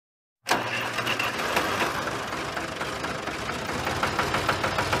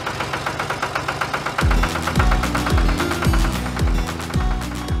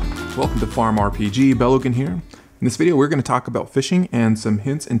FarmRPG, Belogan here. In this video we're going to talk about fishing and some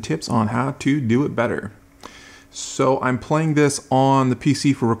hints and tips on how to do it better. So I'm playing this on the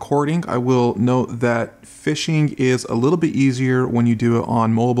PC for recording. I will note that fishing is a little bit easier when you do it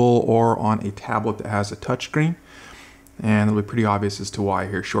on mobile or on a tablet that has a touchscreen, and it'll be pretty obvious as to why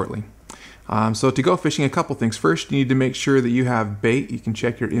here shortly. So to go fishing, a couple things. First, you need to make sure that you have bait. You can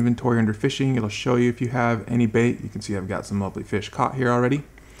check your inventory under fishing. It'll show you if you have any bait. You can see I've got some lovely fish caught here already.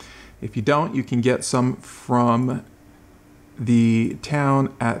 If you don't, you can get some from the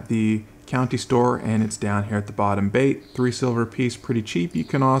town at the county store, and it's down here at the bottom. Bait, 3 silver a piece, pretty cheap. You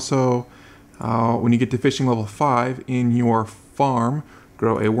can also, when you get to fishing level 5 in your farm,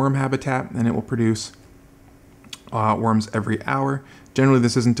 grow a worm habitat, and it will produce worms every hour. Generally,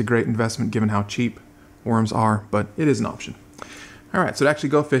 this isn't a great investment given how cheap worms are, but it is an option. All right, so to actually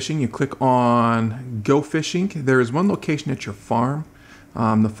go fishing, you click on Go Fishing. There is one location at your farm,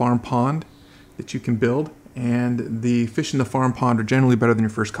 the farm pond, that you can build, and the fish in the farm pond are generally better than your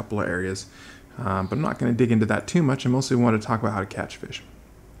first couple of areas. But I'm not going to dig into that too much. I mostly want to talk about how to catch fish.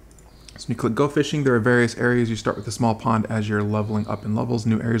 So when you click Go Fishing, there are various areas. You start with the small pond. As you're leveling up in levels,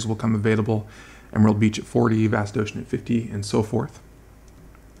 new areas will come available. Emerald Beach at 40, Vast Ocean at 50, and so forth.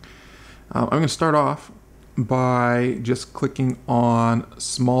 I'm going to start off by just clicking on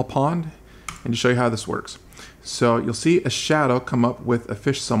Small Pond and to show you how this works. So you'll see a shadow come up with a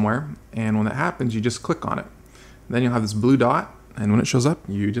fish somewhere, and when that happens, you just click on it. Then you'll have this blue dot, and when it shows up,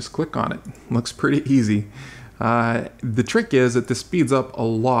 you just click on it. Looks pretty easy. The trick is that this speeds up a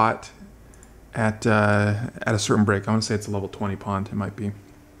lot at a certain break. I want to say it's a level 20 pond, it might be.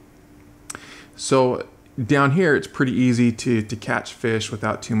 So down here, it's pretty easy to catch fish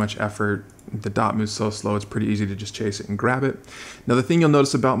without too much effort. The dot moves so slow, it's pretty easy to just chase it and grab it. Now, the thing you'll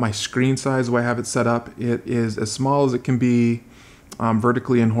notice about my screen size, the way I have it set up, it is as small as it can be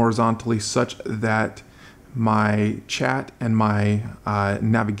vertically and horizontally, such that my chat and my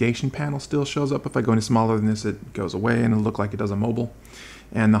navigation panel still shows up. If I go any smaller than this, it goes away and it'll look like it does on mobile.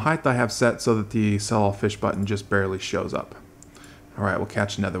 And the height I have set so that the Sell All Fish button just barely shows up. All right, we'll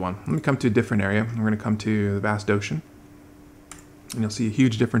catch another one. Let me come to a different area. We're going to come to the Vast Ocean, and you'll see a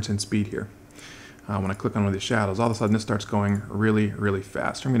huge difference in speed here. When I click on one of these shadows, all of a sudden this starts going really, really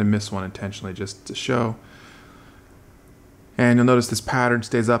fast. I'm going to miss one intentionally just to show. And you'll notice this pattern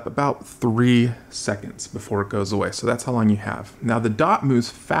stays up about 3 seconds before it goes away. So that's how long you have. Now the dot moves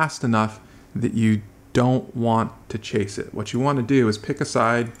fast enough that you don't want to chase it. What you want to do is pick a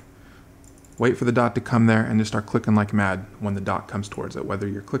side, wait for the dot to come there, and just start clicking like mad when the dot comes towards it, whether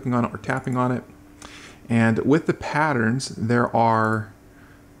you're clicking on it or tapping on it. And with the patterns, there are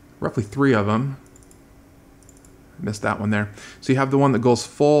roughly 3 of them. Missed that one there. So you have the one that goes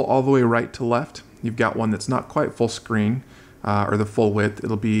full all the way right to left. You've got one that's not quite full screen, or the full width.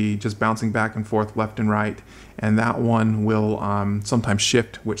 It'll be just bouncing back and forth left and right. And that one will sometimes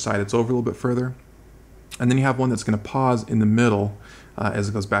shift which side it's over a little bit further. And then you have one that's going to pause in the middle as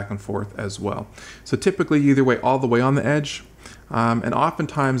it goes back and forth as well. So typically you either wait all the way on the edge, and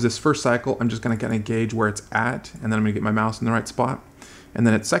oftentimes this first cycle I'm just going to kind of gauge where it's at, and then I'm going to get my mouse in the right spot. And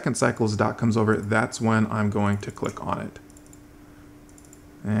then at second cycle, as the dot comes over, that's when I'm going to click on it.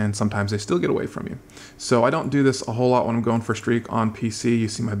 And sometimes they still get away from you. So I don't do this a whole lot when I'm going for a streak on PC. You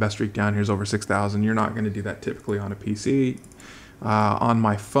see my best streak down here is over 6,000. You're not going to do that typically on a PC. On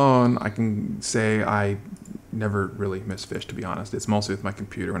my phone, I can say I never really miss fish, to be honest. It's mostly with my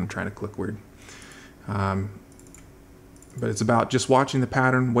computer when I'm trying to click weird. But it's about just watching the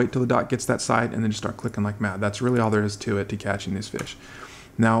pattern, wait till the dot gets that side, and then just start clicking like mad. That's really all there is to it, to catching these fish.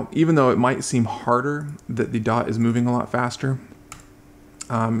 Now, even though it might seem harder that the dot is moving a lot faster,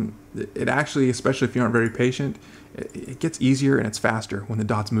 it actually, especially if you aren't very patient, it gets easier and it's faster when the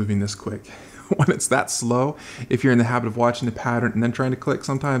dot's moving this quick. When it's that slow, if you're in the habit of watching the pattern and then trying to click,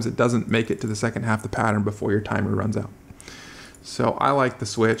 sometimes it doesn't make it to the second half of the pattern before your timer runs out. So I like the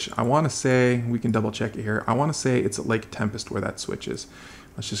switch. I want to say, we can double check it here. I want to say it's at Lake Tempest where that switch is.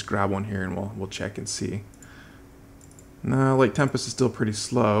 Let's just grab one here and we'll check and see. No, Lake Tempest is still pretty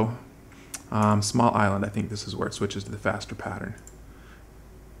slow. Small Island, I think this is where it switches to the faster pattern.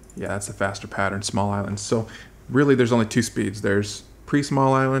 Yeah, that's the faster pattern, Small Island. So really there's only 2 speeds. There's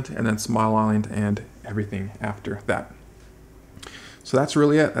pre-Small Island and then Small Island and everything after that. So that's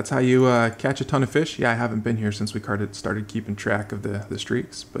really it. That's how you catch a ton of fish. Yeah, I haven't been here since we started keeping track of the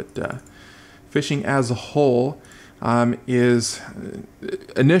streaks, but fishing as a whole is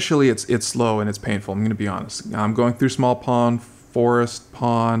initially it's slow and it's painful. I'm going to be honest. I'm going through Small Pond, Forest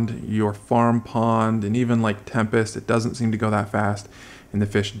Pond, your Farm Pond, and even like Tempest. It doesn't seem to go that fast, and the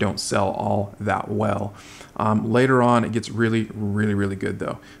fish don't sell all that well. Later on, it gets really, really, really good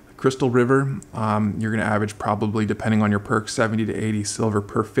though. Crystal River, you're going to average probably, depending on your perks, 70 to 80 silver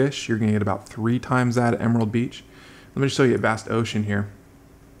per fish. You're going to get about 3 times that at Emerald Beach. Let me just show you at Vast Ocean here.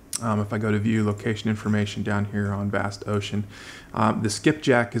 If I go to view location information down here on Vast Ocean, the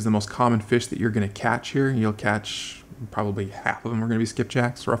skipjack is the most common fish that you're going to catch here. You'll catch probably half of them are going to be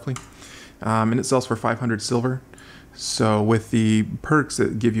skipjacks, roughly. And it sells for 500 silver. So with the perks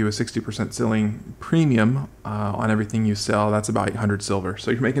that give you a 60% selling premium on everything you sell, that's about 800 silver.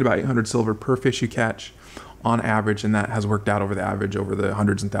 So you're making about 800 silver per fish you catch on average, and that has worked out over the average over the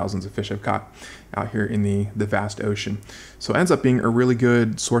hundreds and thousands of fish I've caught out here in the vast ocean. So it ends up being a really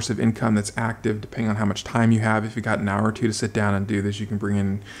good source of income that's active depending on how much time you have. If you've got an hour or two to sit down and do this, you can bring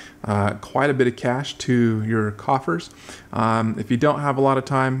in quite a bit of cash to your coffers. If you don't have a lot of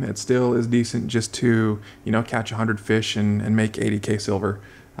time, it still is decent just to, you know, catch 100 fish and make 80k silver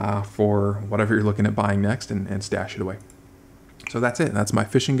for whatever you're looking at buying next, and stash it away. So that's it. That's my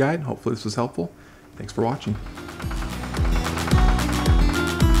fishing guide. Hopefully this was helpful. Thanks for watching.